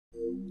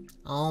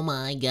Oh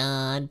my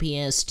god,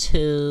 PS2.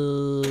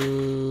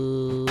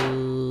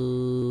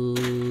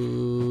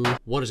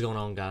 What is going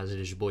on, guys? It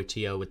is your boy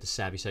T.O. with the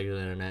Savvy Secular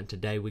Internet. And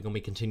today we're going to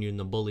be continuing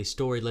the bully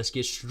story. Let's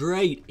get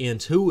straight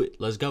into it.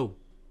 Let's go.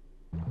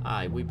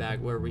 Alright, we back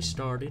where we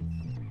started.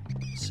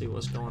 Let's see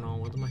what's going on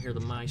with them. I hear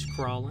the mice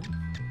crawling.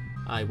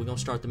 Alright, we're going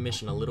to start the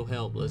mission. A little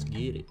help. Let's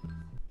get it.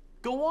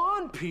 Go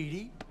on,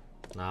 Petey.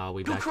 Nah,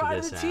 we Go back cry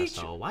to to this the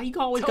teacher. asshole. Why you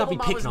always Tell gotta be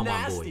him I picking was on my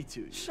nasty boy? to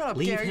you. Shut up,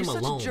 Leave Gary. him You're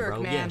such alone, a jerk,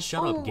 bro. man. Yeah,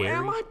 shut up, Gary.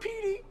 Am I,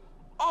 Petey?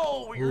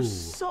 Oh, you're Ooh.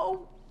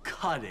 so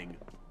cutting.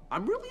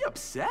 I'm really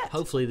upset.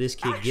 Hopefully this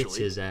kid gets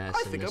Actually, his ass I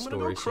in think this I'm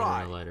gonna story go sooner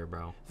cry. or later,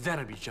 bro. Then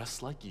I'd be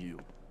just like you.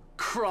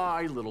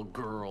 Cry, little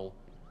girl.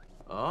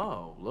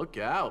 Oh, look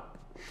out.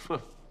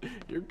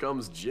 Here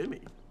comes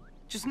Jimmy.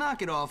 Just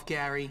knock it off,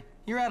 Gary.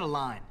 You're out of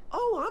line.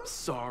 Oh, I'm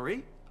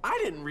sorry. I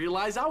didn't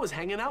realize I was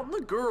hanging out in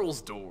the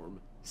girls' dorm.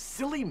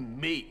 Silly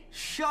me.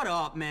 Shut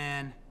up,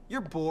 man.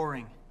 You're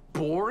boring.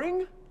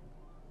 Boring?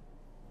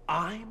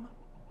 I'm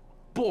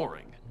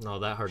boring. No,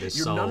 that hurt his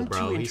You're soul, none bro.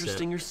 too He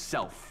interesting said,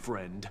 yourself,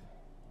 friend.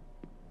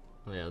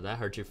 yeah, that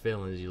hurt your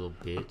feelings, you little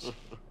bitch.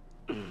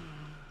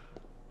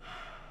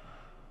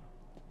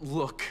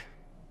 Look,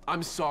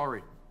 I'm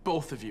sorry,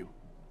 both of you.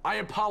 I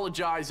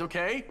apologize,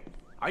 okay?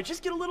 I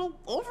just get a little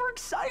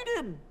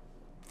overexcited.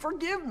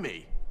 Forgive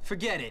me.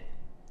 Forget it.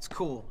 It's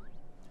cool.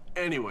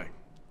 Anyway,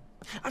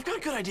 I've got a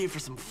good idea for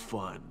some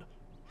fun.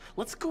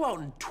 Let's go out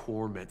and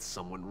torment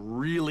someone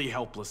really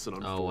helpless and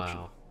unfortunate. Oh,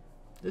 wow.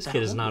 This That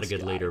kid is not a homeless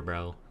good guy. leader,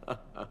 bro.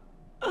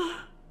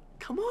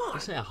 Come on. You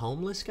say a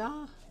homeless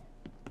guy?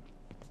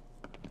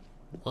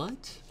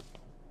 What?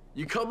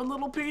 You coming,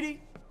 little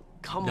Petey?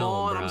 Come No,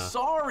 on, bruh. I'm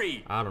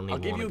sorry. I don't even I'll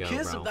give wanna you a go,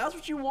 kiss bro. if that's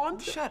what you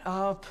want. Shut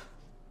up.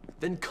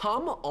 Then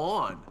come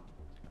on.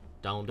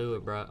 Don't do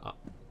it, bro. Oh,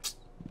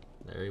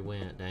 there he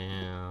went.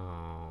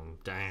 Down.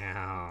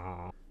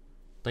 Down.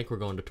 Think we're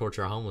going to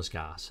torture a homeless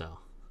guy, so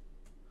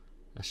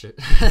that should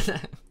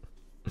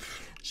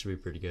should be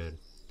pretty good.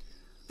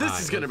 This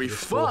Alright, is gonna look be for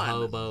the school fun.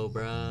 hobo,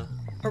 bruh.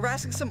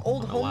 Harassing some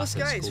old Oh, I homeless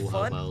said guy is school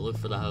fun. hobo. Look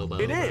for the hobo,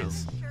 It bro.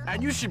 is.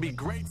 And you should be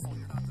grateful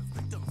you're not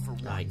a victim for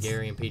once. Alright,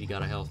 Gary and Petey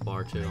got a health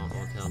bar too. I don't know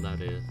what the hell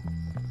that is.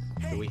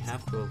 Do we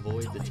have to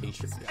avoid the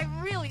teacher? I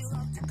really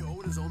love To go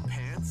in his own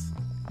pants?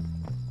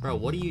 Bro,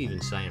 what are you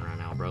even saying right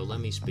now, bro? Let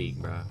me speak,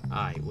 bro.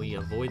 Alright, we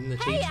avoiding the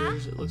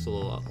teachers? It looks a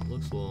little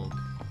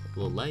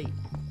late.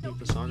 Keep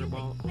the soccer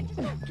ball.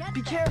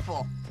 Be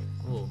careful.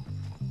 Oh.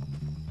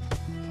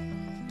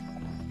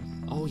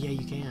 Oh yeah,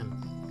 you can.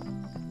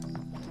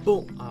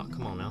 Boom. Oh,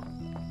 come on now.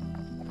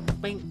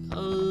 Bang.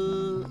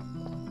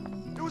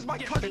 It was my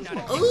cousin.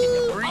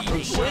 Oh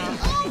shit.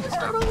 Oh, it's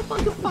not a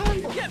fucking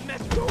fight. Get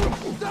messed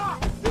with.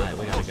 Stop. Alright,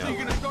 we gotta So you're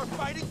go. gonna start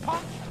fighting,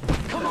 punk?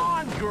 Come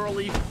on,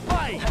 girly,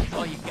 fight. That's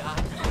all you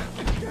got.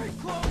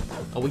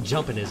 Oh, we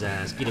jumping his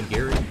ass. Get him,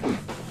 Gary.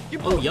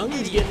 Oh,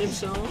 Youngie's getting him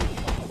some.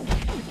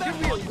 You're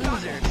real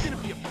loser.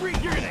 You're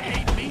gonna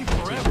hate me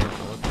forever.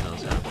 What the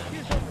hell's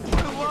happening? I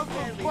love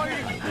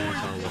fighting.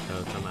 Asshole,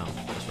 look, come out.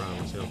 Let's run,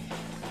 let's go.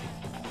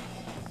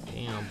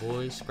 Damn,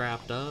 boys,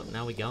 scrapped up.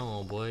 Now we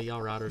gone, boy.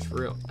 Y'all riders for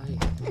real. Hey.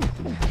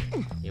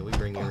 Yeah, we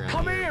bring you around.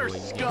 Come here, here, boy. You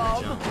get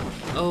scum. jumped.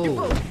 Oh. You're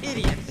both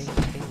idiots.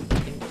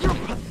 You're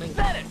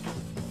pathetic.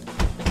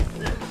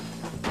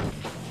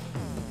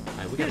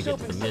 Alright, we gotta get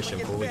to the mission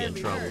before we get in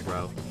trouble,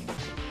 bro.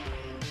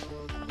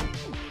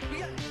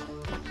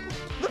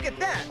 Look at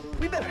that.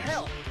 We better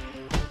help.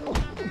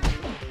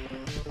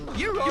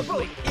 You're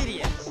both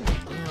idiots.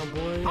 Damn,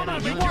 boy. I'm gonna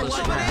Nothing make your but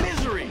life scraps. a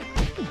misery.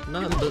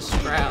 Nothing but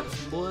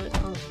scraps, boy.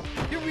 Oh,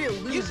 You're real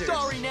losers. You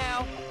sorry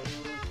now?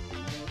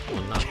 I'm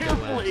gonna knock your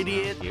Careful, ass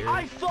idiot. out, Gary.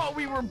 I thought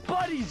we were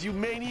buddies, you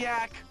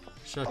maniac.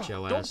 Shut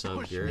your Don't ass up,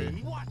 push Gary.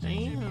 me. Watch it,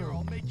 Jimmy, or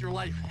I'll make your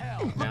life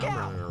hell. Now I'm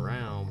running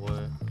around, boy.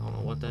 I don't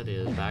know what that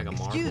is. Bag of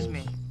marbles. Excuse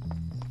me.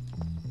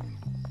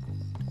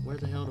 Where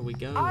the hell do we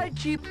go? I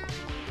keep.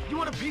 You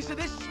want a piece of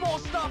this small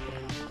stuff?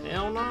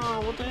 Hell no,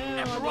 what the hell?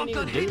 After I I'm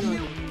didn't done even do hitting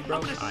nothing to you, bro.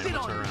 I'm gonna Alright, sit I'm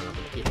on gonna turn you. around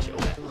and get your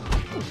ass. Come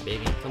on,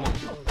 baby. Come on.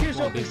 Here's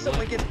Come on, hoping big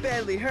someone boy. gets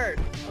badly hurt.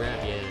 Grab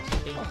your ass.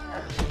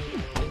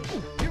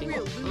 You're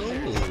real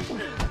losers. Ooh.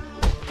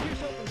 Here's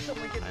hoping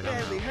someone gets I don't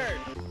badly know.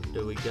 hurt.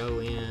 Do we go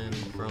in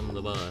from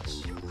the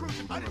bus?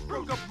 I just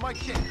broke up my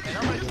kid, and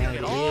I'm gonna Yeah, take it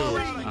it all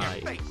is. out on your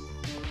Alright. face.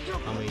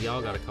 I mean,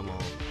 y'all gotta come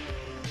on.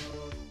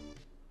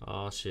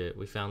 Oh shit,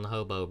 we found the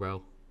hobo,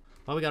 bro.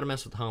 Why we gotta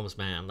mess with the homeless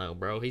man, though,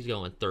 bro? He's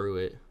going through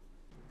it.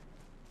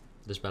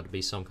 There's about to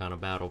be some kind of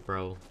battle,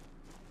 bro.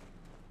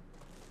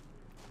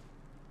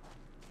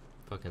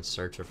 Fucking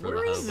searcher for Where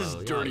the is hobo. this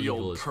Y'all dirty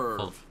evil old as fuck.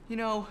 perv? You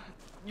know,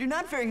 you're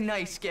not very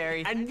nice,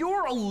 Gary. And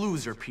you're a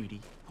loser,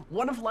 Petey.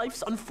 One of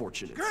life's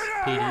unfortunates.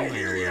 Petey, you ain't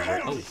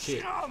a loser. Oh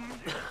shit.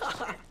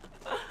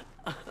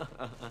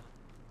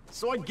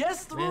 So I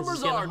guess the Man's just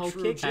rumors getting a are whole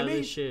true, kick out of Jimmy.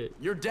 this shit.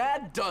 Your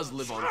dad does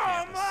live on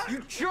campus.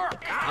 You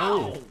jerk!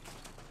 Oh. Ow!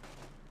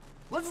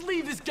 Let's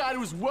leave this guy to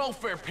his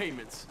welfare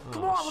payments.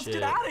 Come Oh, on, let's shit.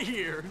 get out of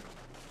here.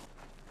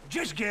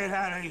 Just get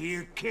out of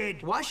here,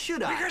 kid. Why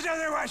should I? Because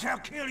otherwise I'll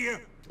kill you.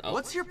 Oh,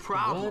 What's your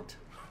problem?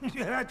 What?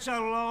 That's a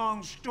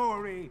long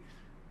story.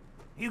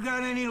 You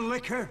got any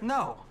liquor?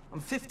 No. I'm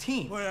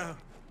 15. Well,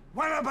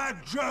 what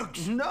about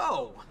drugs?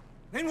 No!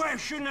 Then why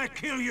shouldn't I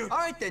kill you? All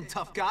right then,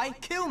 tough guy.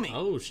 Kill me.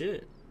 Oh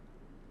shit.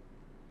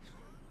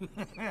 You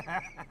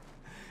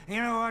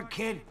know what,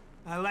 kid?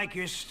 I like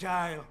your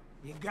style.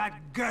 You got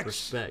guts.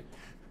 Respect.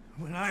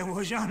 When I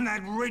was on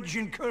that ridge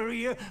in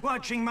Korea,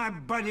 watching my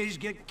buddies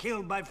get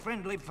killed by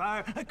friendly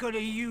fire, I could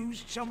have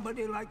used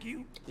somebody like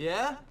you.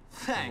 Yeah?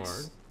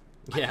 Thanks.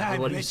 Yeah, I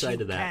what do you bet say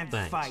to that? Can't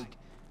Thanks. fight.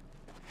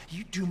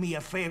 You do me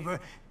a favor,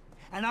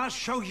 and I'll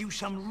show you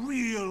some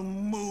real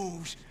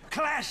moves.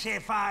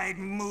 Classified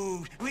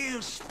moves.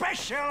 Real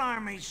special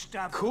army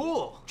stuff.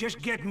 Cool.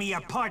 Just get me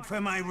a part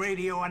for my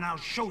radio, and I'll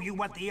show you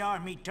what the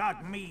army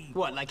taught me.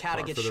 What, like how to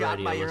Part get for the shot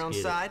radio, by your let's own get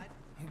it. side?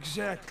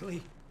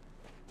 Exactly.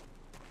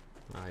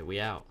 Alright, we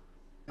out.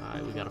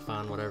 Alright, we gotta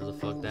find whatever the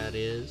fuck that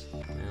is.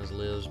 As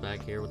Liv's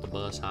back here with the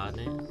bus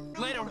hiding it.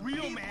 Let a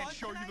real man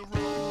show you the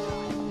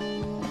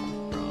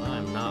ropes. Bro, I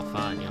am not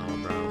fighting y'all,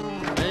 bro.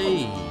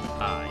 Hey!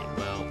 Alright,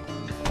 well.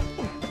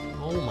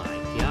 Oh my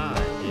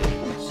god,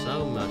 dude.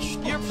 So much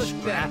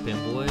scrapping,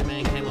 boy.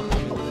 Man came up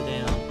on me with a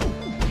damn.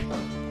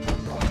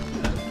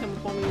 Came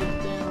up on me with a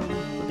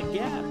damn. With the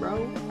gap, bro.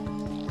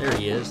 There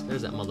he is.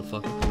 There's that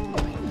motherfucker.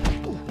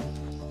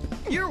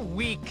 You're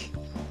weak.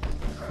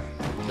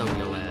 Go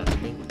your ass.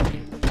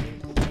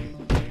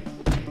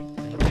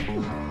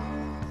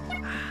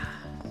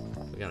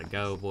 We gotta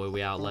go, boy.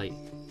 We out late.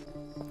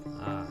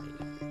 Alright.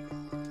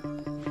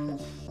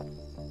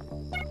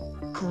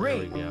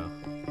 Great. There we go.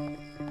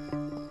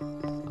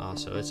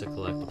 Also, it's a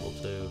collectible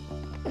too.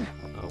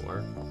 Oh,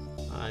 work.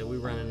 Alright, we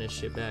running this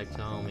shit back to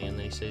homie, and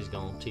then he says he's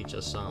gonna teach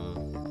us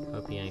something.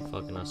 Hope he ain't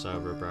fucking us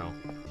over, bro.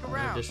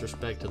 No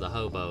disrespect to the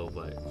hobo,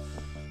 but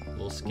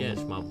little sketch,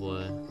 my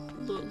boy.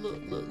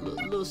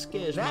 Little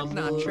sketch, That's my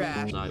boy. not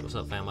trash. Alright, what's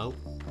up, famo?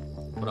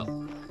 What up?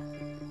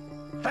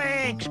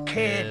 Thanks,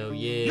 kid. Hell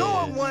yeah.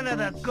 You're one of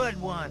the good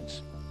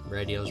ones.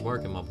 Radio's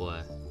working, my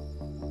boy.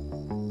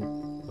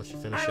 What you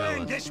finna I show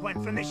learned us? this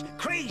one from this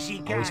crazy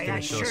guy Oh, he's gonna I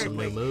show served some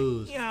new with.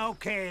 moves. Yeah,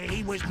 okay,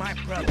 he was my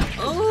brother.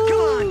 Oh. Come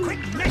on, quit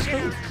messing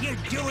up. You're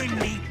doing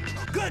me.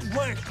 Good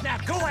work. Now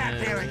go out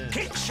Yeah, there and yeah.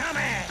 kick some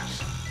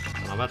ass.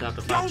 I'm about to have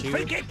to fight Don't you.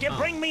 forget to Oh.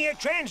 bring me a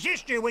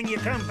transistor when you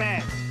come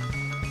back.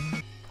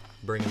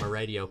 Bring him a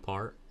radio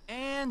part.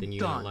 And Then you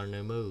done. learn a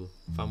new move.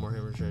 5 more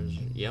hammer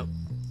transistor. Yep.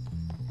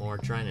 More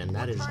training.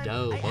 That is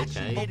dope.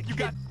 Okay.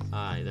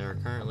 Alright, there are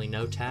currently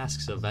no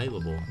tasks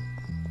available.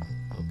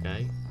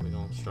 Okay. We're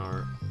gonna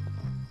start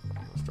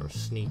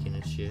sneaking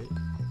and shit.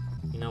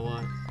 You know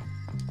what?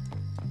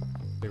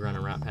 We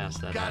running right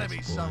past that Gotta ass be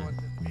boy. someone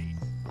to beat.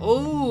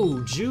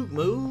 Oh, juke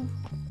move.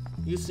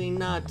 You see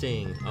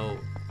nothing. Oh,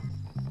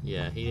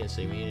 yeah. He didn't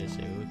see me. He didn't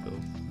see me. We cool.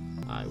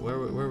 All right,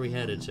 where we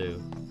headed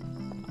to?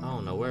 I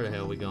don't know where the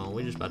hell we going.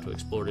 We just about to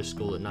explore this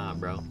school at night,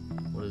 bro.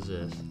 What is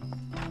this?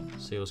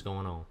 See what's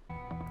going on.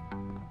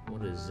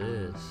 What is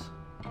this?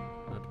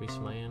 About to be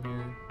somebody in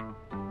here?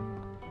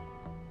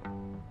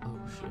 Oh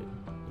shit.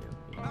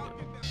 Yeah.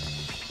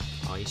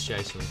 Oh, he's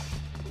chasing me.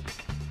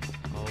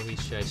 Oh,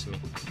 he's chasing me.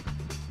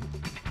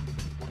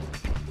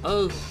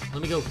 Oh,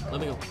 let me go.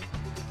 Let me go.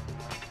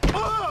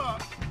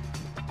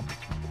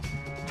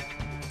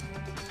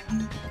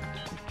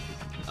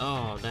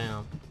 Oh,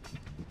 damn.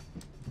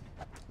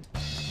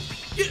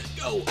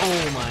 Go!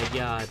 Oh my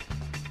god.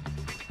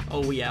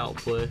 Oh, we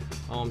out, boy.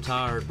 Oh, I'm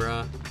tired,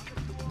 bruh.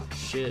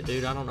 Shit,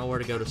 dude, I don't know where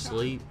to go to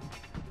sleep.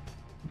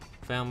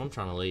 Fam, I'm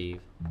trying to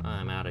leave.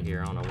 I'm out of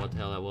here. I don't know what the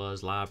hell that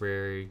was.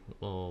 Library,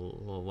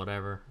 little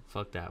whatever.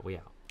 Fuck that, we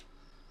out.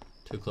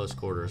 Too close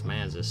quarters.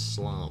 Man's a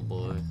slump,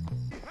 boy.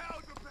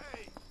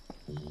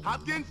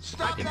 Hopkins,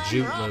 stop Fucking that.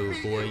 juke move,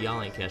 boy.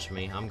 Y'all ain't catching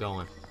me. I'm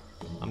going.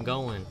 I'm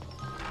going.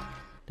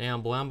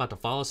 Damn, boy, I'm about to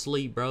fall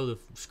asleep, bro. The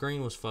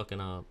screen was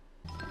fucking up.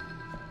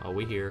 Oh,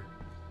 we here.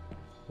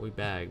 We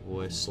back,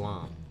 boy.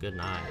 Slump. Good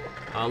night.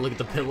 Oh, look at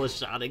the pillow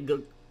shot.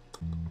 Good.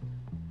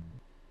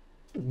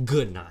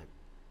 Good night,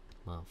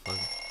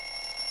 motherfucker.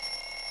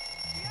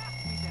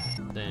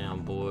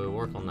 Damn, boy.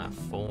 Work on that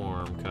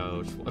form,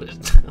 coach. What is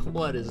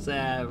what is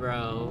that,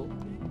 bro?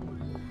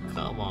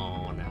 Come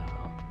on now.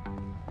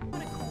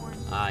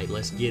 Alright,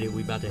 let's get it.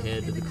 We about to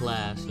head to the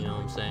class, you know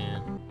what I'm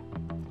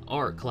saying?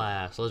 Art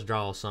class. Let's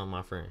draw some,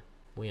 my friend.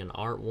 We in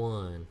Art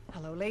 1.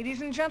 Hello,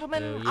 ladies and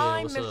gentlemen. Hell yeah,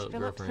 I'm what's Miss up,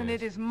 Phillips, and girlfriend?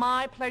 it is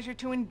my pleasure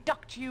to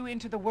induct you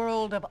into the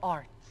world of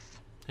art.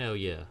 Hell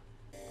yeah.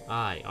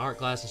 Alright, art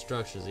class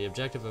instructions. The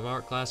objective of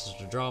art class is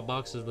to draw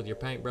boxes with your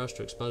paintbrush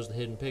to expose the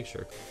hidden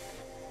picture.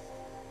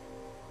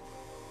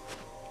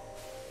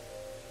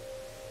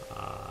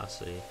 Ah, I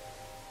see.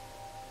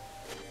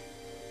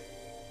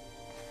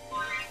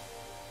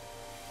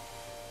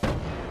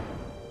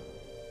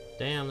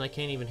 Damn, they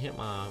can't even hit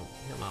my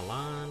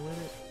line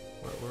with it.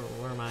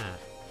 Where am I at?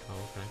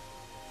 Oh, okay.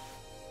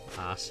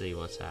 I see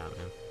what's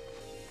happening.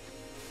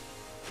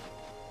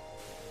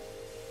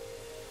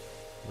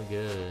 We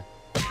good.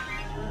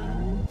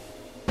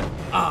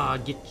 Ah,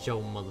 get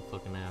your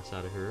motherfucking ass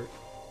out of here.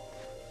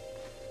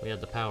 We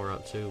had the power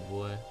up too,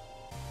 boy.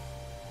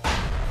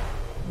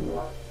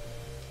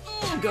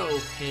 Oh, go!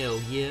 Hell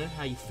yeah.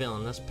 How you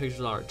feeling? That's a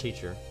picture art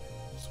teacher.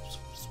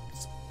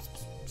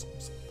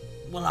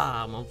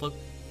 Voila, motherfucker.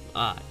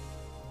 Alright.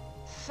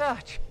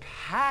 Such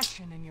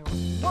passion in your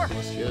work.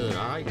 What's good?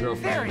 Alright,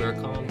 girlfriend, Very.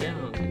 better calm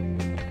down.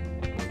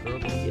 My girl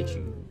gonna get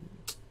you.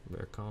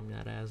 Better calm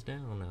that ass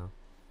down now.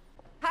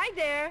 Hi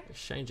there.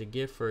 Exchange a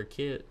gift for a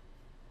kid.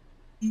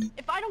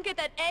 If I don't get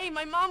that A,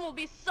 my mom will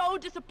be so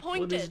What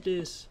disappointed. is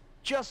this?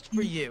 Just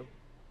for you.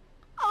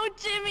 Oh,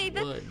 Jimmy,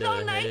 that's What so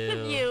the nice hell?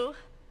 of you.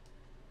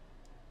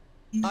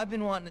 I've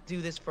been wanting to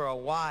do this for a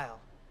while.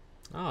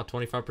 Oh,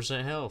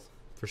 25% health.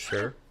 For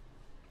sure.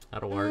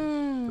 That'll work.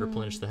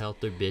 Replenish the health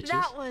through bitches.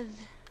 That was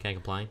Can't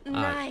complain.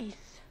 Alright.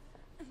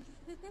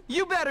 nice.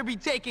 You better be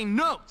taking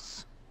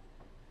notes.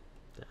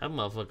 That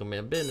motherfucker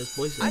man business,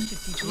 boy. I should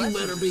teach You lessons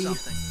better or be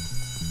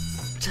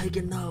something.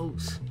 taking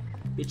those.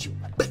 Bitch, you.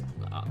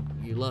 Oh,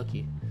 you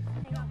lucky.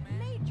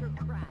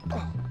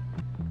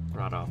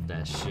 Right off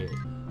that shit.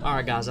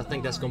 Alright guys, I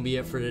think that's gonna be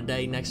it for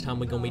today. Next time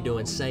we're gonna be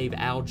doing Save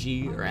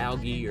Algie or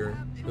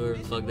whoever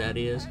the fuck that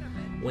is.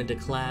 Went to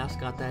class,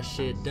 got that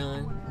shit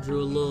done.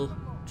 Drew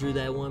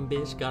that one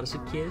bitch, got us a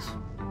kiss.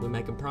 We're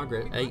making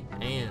progress. Hey,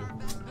 and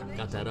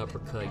got that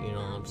uppercut, you know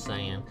what I'm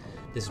saying?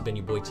 This has been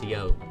your boy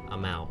T.O.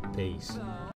 I'm out. Peace.